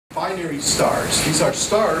binary stars. These are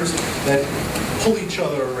stars that pull each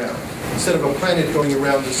other around. Instead of a planet going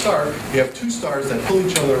around the star, you have two stars that pull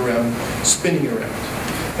each other around, spinning around.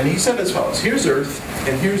 And he said as follows: here's Earth,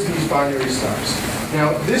 and here's these binary stars.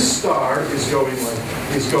 Now this star is going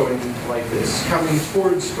like this, coming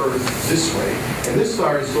towards Earth this way, and this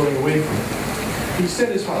star is going away from it. He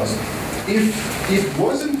said as follows: if it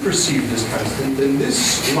wasn't perceived as constant, then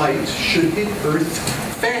this light should hit Earth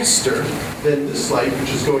faster than this light,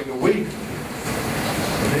 which is going away from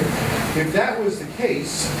it. Okay? If that was the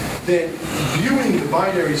case, then viewing the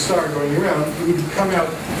binary star going around, it would come out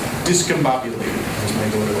discombobulated, as my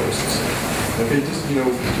daughter always says. Okay, just,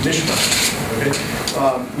 mishmash. Okay,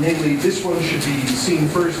 namely, this one should be seen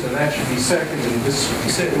first, and that should be second, and this should be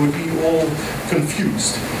second. It would be all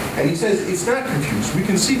confused. And he says it's not confused. We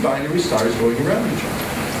can see binary stars going around each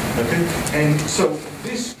other. Okay, and so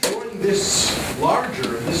this drawing this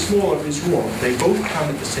larger and this smaller is wrong. They both come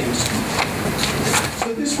at the same speed.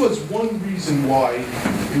 So this was one reason why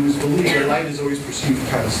it was believed that light is always perceived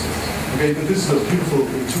constant. Okay, but this is a beautiful,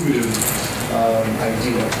 intuitive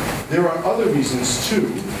idea. There are other reasons too.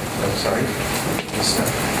 I'm sorry.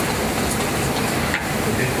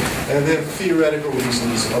 Okay. And there are theoretical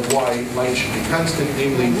reasons of why light should be constant,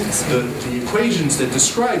 namely the equations that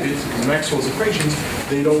describe it, Maxwell's equations,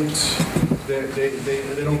 they don't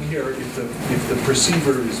care if the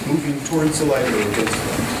perceiver is moving towards the light or against the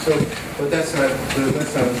light. So, but that's not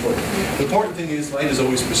important. The important thing is light is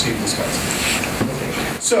always perceived as constant. Okay.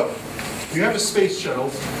 So you have a space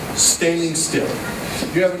shuttle standing still.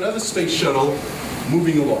 You have another space shuttle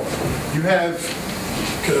moving along. You have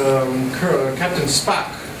Captain Spock,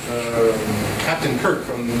 Captain Kirk,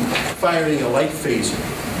 firing a light phaser.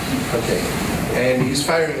 Okay, and he's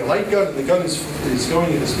firing a light gun, and the gun is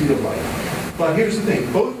going at the speed of light. But here's the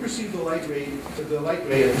thing: both perceive the light ray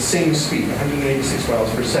at the same speed, 186 miles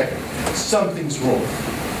per second. Something's wrong.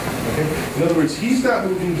 Okay? In other words, he's not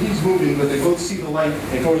moving, he's moving, but they both see the light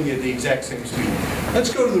and going at the exact same speed.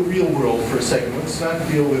 Let's go to the real world for a second. Let's not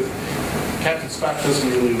deal with Captain Spock doesn't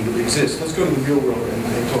really exist. Let's go to the real world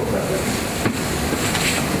and talk about that.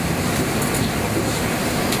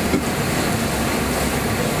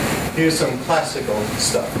 Here's some classical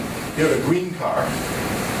stuff. You have a green car,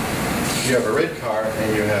 you have a red car,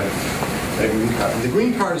 and you have a green car. The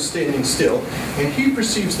green car is standing still, and he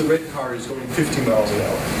perceives the red car is going 50 miles an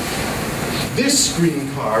hour. This green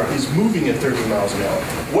car is moving at 30 miles an hour.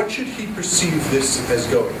 What should he perceive this as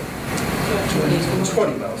going?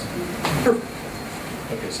 20 miles. Perfect.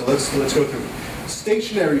 Okay, so let's go through.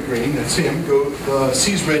 Stationary green, that's him,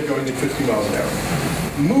 sees red going at 50 miles an hour.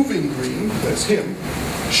 Moving green, that's him,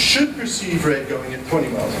 should perceive red going at 20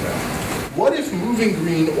 miles an hour. What if moving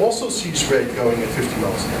green also sees red going at 50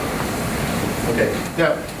 miles an hour? Okay,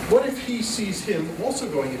 now, what if he sees him also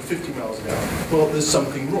going at 50 miles an hour? Well, there's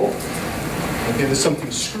something wrong. Okay, there's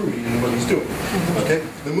something screwy in what he's doing. Okay,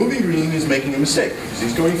 the moving green is making a mistake because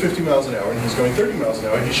he's going 50 miles an hour and he's going 30 miles an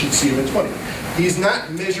hour. He should see him at 20. He's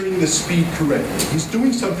not measuring the speed correctly. He's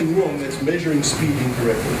doing something wrong that's measuring speed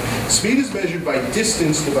incorrectly. Speed is measured by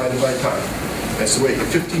distance divided by time. That's the way,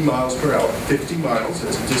 50 miles per hour. 50 miles,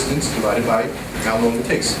 that's a distance divided by how long it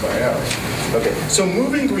takes, by hours. Okay, so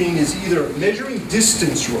moving green is either measuring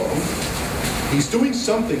distance wrong, he's doing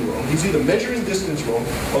something wrong, he's either measuring distance wrong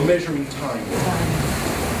or measuring time wrong.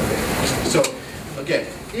 Okay, so again,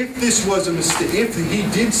 if this was a mistake, if he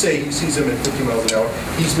did say he sees him at 50 miles an hour,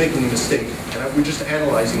 he's making a mistake. And we're just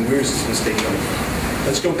analyzing where's this mistake coming from.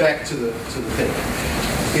 Let's go back to the thing.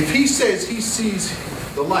 If he says he sees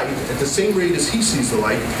the light at the same rate as he sees the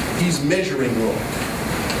light, he's measuring wrong.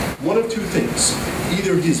 One of two things.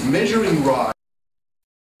 Either his measuring rod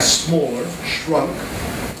is smaller, shrunk,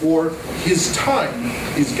 or his time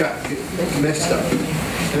is got messed up.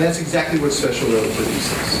 And that's exactly what special relativity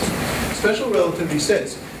says. Special relativity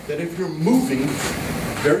says that if you're moving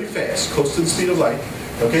very fast, close to the speed of light,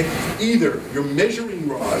 okay, either your measuring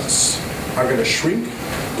rods are going to shrink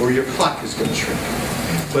or your clock is going to shrink.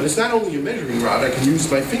 But it's not only a measuring rod. I can use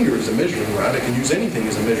my finger as a measuring rod. I can use anything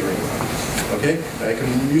as a measuring rod. Okay? I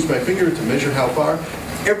can use my finger to measure how far.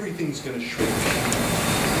 Everything's going to shrink.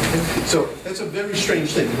 Okay? So that's a very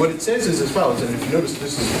strange thing. What it says is as follows, and if you notice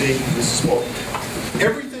this is big, this is small.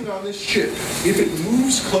 Everything on this chip, if it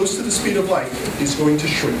moves close to the speed of light, is going to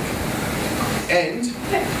shrink. And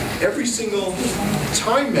every single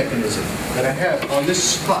time mechanism that I have on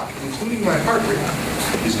this clock, including my heart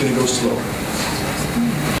rate, is going to go slower.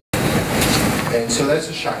 And so that's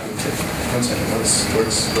a shocking thing. One second,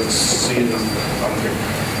 let's see it on here.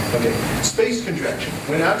 Okay, space contraction.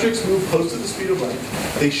 When objects move close to the speed of light,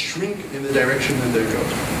 they shrink in the direction that they're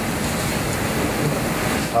going.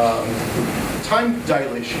 Time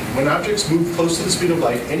dilation. When objects move close to the speed of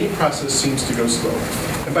light, any process seems to go slower.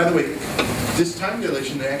 And by the way, this time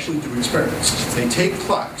dilation, they actually do experiments. They take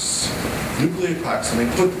clocks, nuclear clocks, and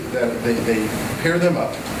they pair them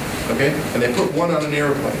up, okay? And they put one on an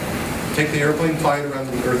airplane. Take the airplane, fly it around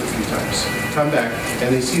the Earth a few times, come back,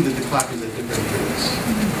 and they see that the clock is at different periods.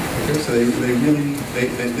 Okay, so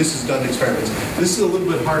this is done experiments. This is a little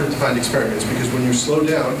bit harder to find experiments because when you slow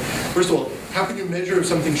down, first of all, how can you measure if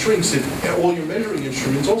something shrinks if all your measuring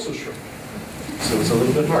instruments also shrink? So it's a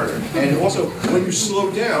little bit harder. And also, when you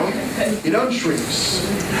slow down, it unshrinks.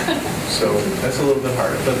 So that's a little bit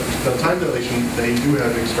harder. But the time dilation, they do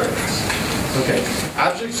have experiments. Okay,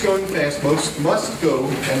 objects going fast must go,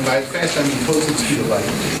 and by fast I mean close to the speed of light,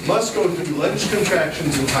 must go through length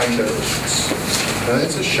contractions and time dilations. Now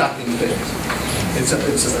that's a shocking thing.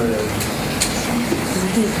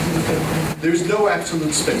 There's no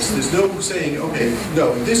absolute space. There's no saying, okay,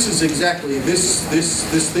 no, this is exactly, this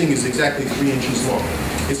thing is exactly 3 inches long.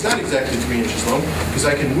 It's not exactly 3 inches long, because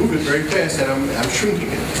I can move it very fast and I'm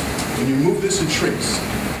shrinking it. When you move this, it shrinks.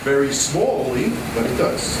 Very slowly, but it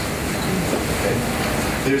does. Okay?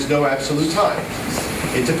 There's no absolute time.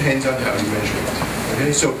 It depends on how you measure it.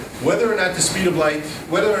 Okay, so whether or not the speed of light,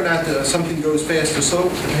 whether or not something goes fast or slow,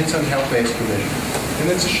 depends on how fast you measure it. And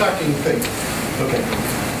that's a shocking thing. Okay,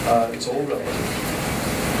 it's all relative.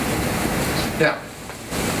 Now,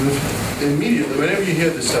 immediately, whenever you hear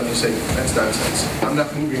this stuff, you say, that's nonsense. I'm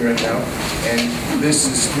not moving right now, and this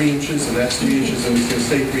is 3 inches, and that's 3 inches, and it's going to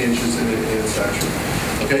stay 3 inches, and it's not true.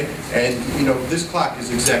 Okay? And, you know, this clock is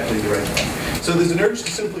exactly the right clock. So there's an urge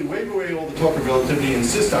to simply wave away all the talk of relativity and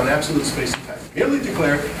insist on absolute space and time. Merely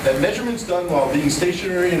declare that measurements done while being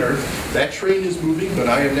stationary in Earth, that train is moving, but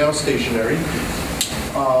I am now stationary,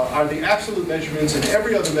 are the absolute measurements, and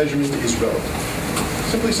every other measurement is relative.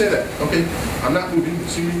 Simply say that. Okay, I'm not moving.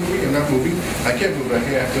 See me moving? I'm not moving. I can't move. I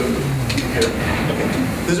have to keep here. Okay.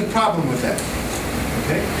 There's a problem with that.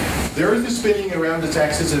 Okay. The Earth is spinning around its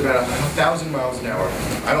axis at about 1,000 miles an hour.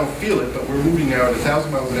 I don't feel it, but we're moving now at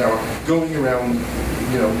 1,000 miles an hour, going around,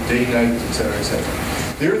 you know, day, night, etc., etc.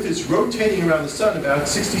 The Earth is rotating around the sun about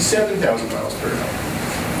 67,000 miles per hour.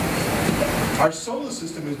 Our solar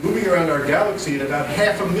system is moving around our galaxy at about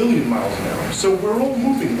 500,000 miles an hour. So we're all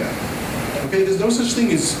moving now. Okay, there's no such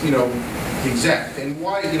thing as, you know, exact. And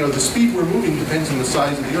why, you know, the speed we're moving depends on the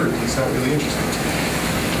size of the Earth. It's not really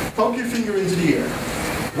interesting. Poke your finger into the air.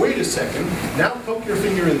 Wait a second. Now poke your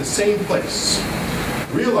finger in the same place.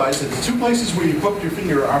 Realize that the two places where you poked your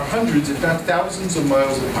finger are hundreds, if not thousands of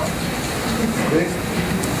miles apart. Okay?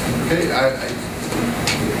 Okay?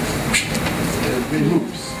 It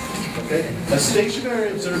moves. Okay? A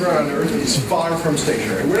stationary observer on Earth is far from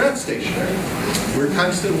stationary. We're not stationary. We're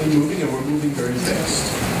constantly moving, and we're moving very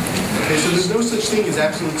fast. Okay, so there's no such thing as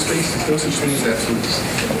absolute space. There's no such thing as absolute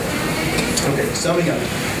space. Okay, summing up.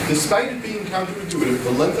 Despite it being counterintuitive,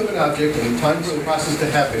 the length of an object and the time for the process to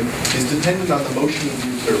happen is dependent on the motion of the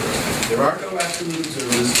observer. There are no absolute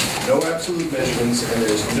observers, no absolute measurements, and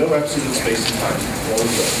there's no absolute space and time. All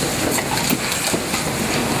is well.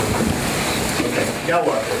 Okay,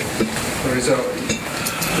 Galois. So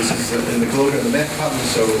this is in the Colloquium of the Math Department,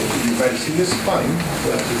 so you might have seen this. Fine.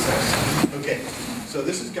 Okay, so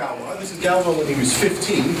this is Galois. This is Galois when he was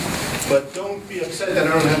 15, but don't be upset that I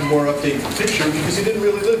don't have a more updated picture because he didn't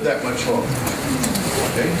really live that much longer.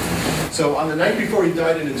 Okay, so on the night before he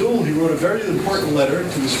died in a duel, he wrote a very important letter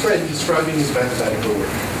to his friend describing his mathematical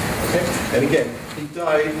work. Okay, and again, he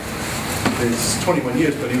died. It's 21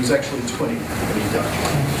 years, but he was actually 20 when he died.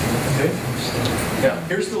 Okay? Now,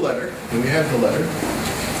 here's the letter, and we have the letter.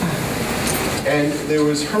 And there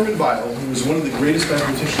was Hermann Weyl, who was one of the greatest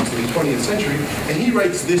mathematicians of the 20th century, and he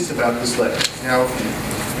writes this about this letter. Now,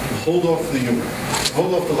 hold off the humor.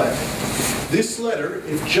 Hold off the laughing. This letter,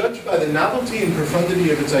 if judged by the novelty and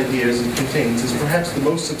profundity of its ideas it contains, is perhaps the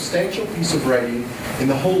most substantial piece of writing in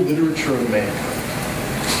the whole literature of mankind.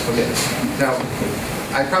 Okay, now,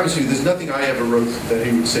 I promise you, there's nothing I ever wrote that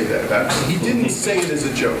he would say that about. He didn't say it as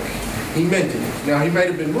a joke. He meant it. Now, he might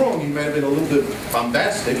have been wrong. He might have been a little bit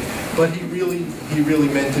bombastic, but he really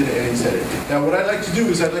meant it, and he said it. Now, what I'd like to do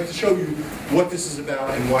is I'd like to show you what this is about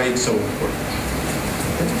and why it's so important.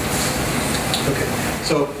 Okay,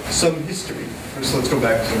 so some history. First, let's go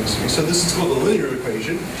back to some history. So this is called the linear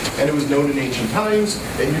equation, and it was known in ancient times,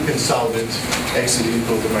 and you can solve it. X is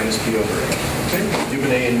equal to minus b over a. Okay,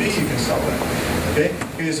 given a and b, you can solve that. Okay,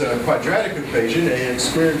 here's a quadratic equation, ax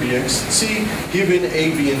squared bx c. Given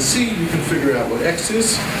a, b, and c, you can figure out what x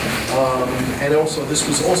is. And also, this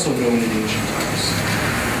was also known in ancient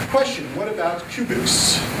times. Question, what about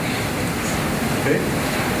cubics? Okay,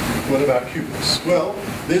 what about cubics? Well,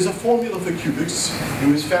 there's a formula for cubics. It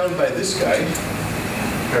was found by this guy,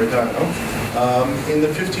 Cardano, in the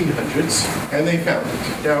 1500s, and they found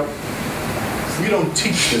it. Now, we don't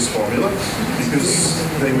teach this formula because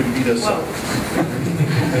they would beat us up.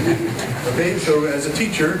 Okay, so as a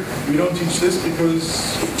teacher, we don't teach this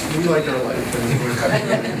because we like our life and we're happy.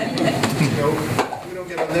 You know, we don't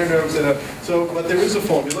get on their nerves. But there is a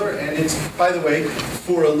formula, and it's, by the way,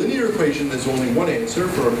 for a linear equation, there's only one answer.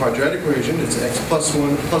 For a quadratic equation, it's x plus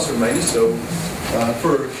 1 plus or minus. So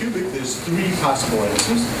for a cubic, there's 3 possible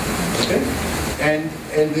answers. Okay, and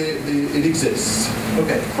it exists.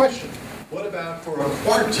 Okay, question. What about for a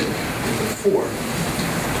quartic with a 4?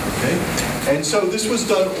 Okay, and so this was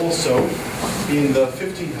done also in the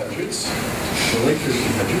 1500s, the late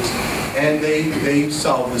 1500s, and they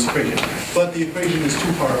solved this equation. But the equation is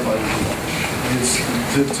too horrifying to watch. It's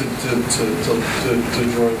to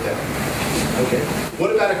draw it down. Okay,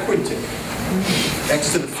 what about a quintic?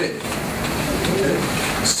 X to the 5th. Okay,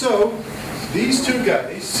 so these two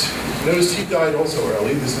guys, notice he died also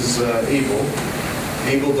early. This is Abel.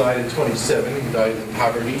 Abel died at 27. He died in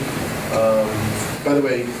poverty. By the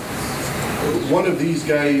way, one of these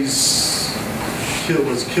guys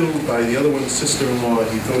was killed by the other one's sister-in-law.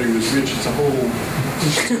 He thought he was rich. It's a whole,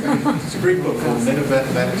 it's a great book called Men of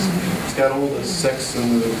Mathematics. It's got all the sex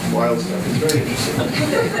and the wild stuff. It's very interesting.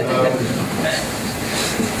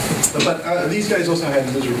 But these guys also had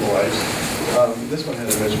miserable lives. This one had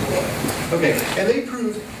a miserable life. Okay, and they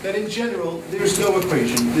proved that in general, there's no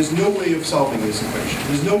equation. There's no way of solving this equation.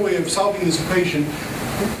 There's no way of solving this equation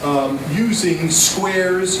using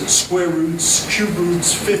squares, square roots, cube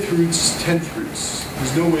roots, 5th roots, 10th roots.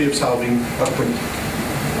 There's no way of solving a quintic.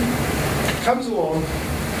 Comes along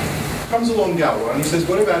Galois, and he says,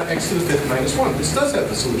 what about x to the 5th minus 1? This does have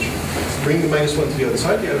the solution. Bring the minus 1 to the other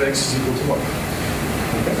side, you have x is equal to 1.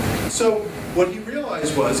 Okay. So what he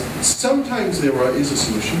realized was, sometimes there is a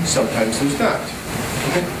solution, sometimes there's not.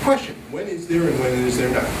 Okay. Question, when is there and when is there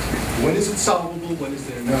not? When is it solvable, when is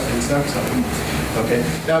there not? It's not solvable. Okay.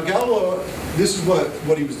 Now Galois, this is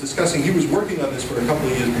what he was discussing. He was working on this for a couple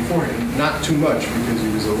of years beforehand, not too much because he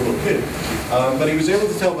was a little kid. But he was able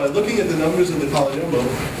to tell by looking at the numbers of the polynomial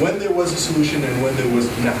when there was a solution and when there was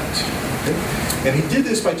not. Okay? And he did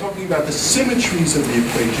this by talking about the symmetries of the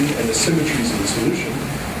equation and the symmetries of the solution.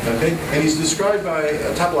 Okay? And he's described by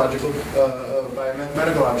a topological, by a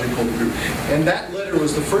mathematical object called group. And that letter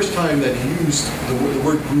was the first time that he used the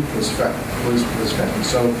word group was found.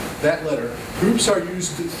 So that letter, groups are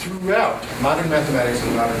used throughout modern mathematics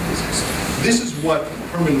and modern physics. This is what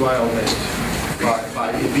Hermann Weyl meant by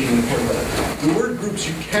it being an important letter. The word groups,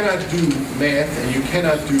 you cannot do math and you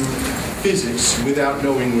cannot do physics without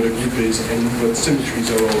knowing what a group is and what symmetries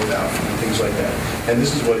are all about and things like that. And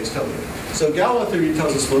this is what he's telling you. So Galois theory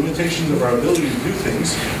tells us limitations of our ability to do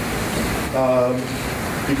things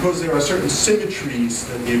because there are certain symmetries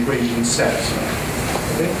that the equations satisfy.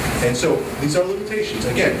 Okay? And so these are limitations.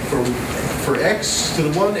 Again, for x to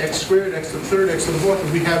the 1, x squared, x to the 3rd, x to the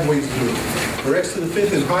 4th, we have ways to do it. For x to the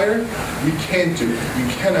 5th and higher, we can't do it. We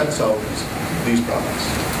cannot solve these problems.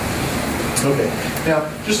 Okay, now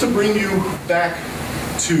just to bring you back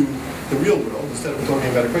to the real world, instead of talking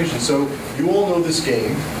about equations, so you all know this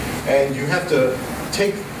game, and you have to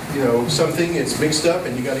take, something, it's mixed up,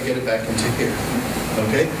 and you got to get it back into here.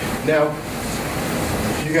 Okay? Now,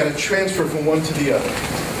 you got to transfer from one to the other.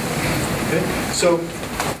 Okay? So,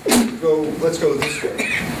 let's go this way.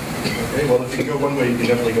 Okay? Well, if you can go one way, you can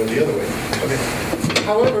definitely go the other way. Okay?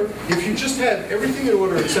 However, if you just had everything in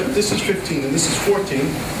order except this is 15 and this is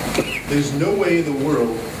 14, there's no way in the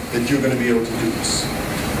world that you're going to be able to do this.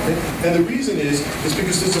 Okay? And the reason is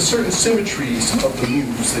because there's a certain symmetries of the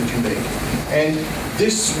moves that you make. And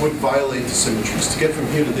this would violate the symmetries. To get from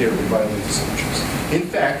here to there would violate the symmetries. In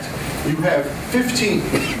fact, you have 15,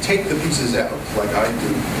 if you take the pieces out, like I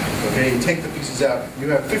do, okay, you take the pieces out, you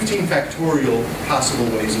have 15 factorial possible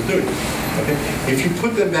ways of doing it. Okay? If you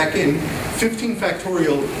put them back in, 15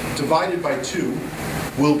 factorial divided by 2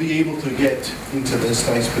 will be able to get into this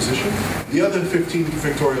nice position. The other 15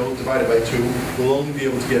 factorial divided by 2 will only be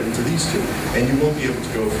able to get into these two, and you won't be able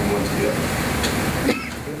to go from one to the other. Okay?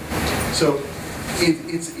 So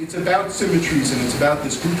it's about symmetries, and it's about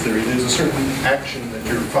this group theory. There's a certain action that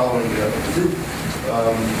you're following the group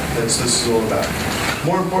this is all about.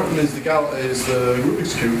 More important is the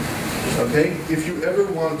Rubik's Cube. Okay, if you ever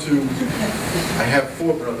want to, I have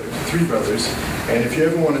 3 brothers, and if you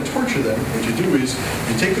ever want to torture them, what you do is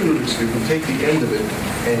you take the Rubik's Cube and take the end of it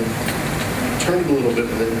and turn it a little bit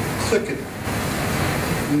and then click it.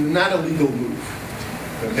 Not a legal move.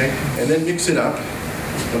 Okay, and then mix it up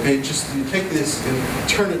Okay, just you take this and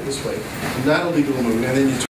turn it this way, not a legal move, and then you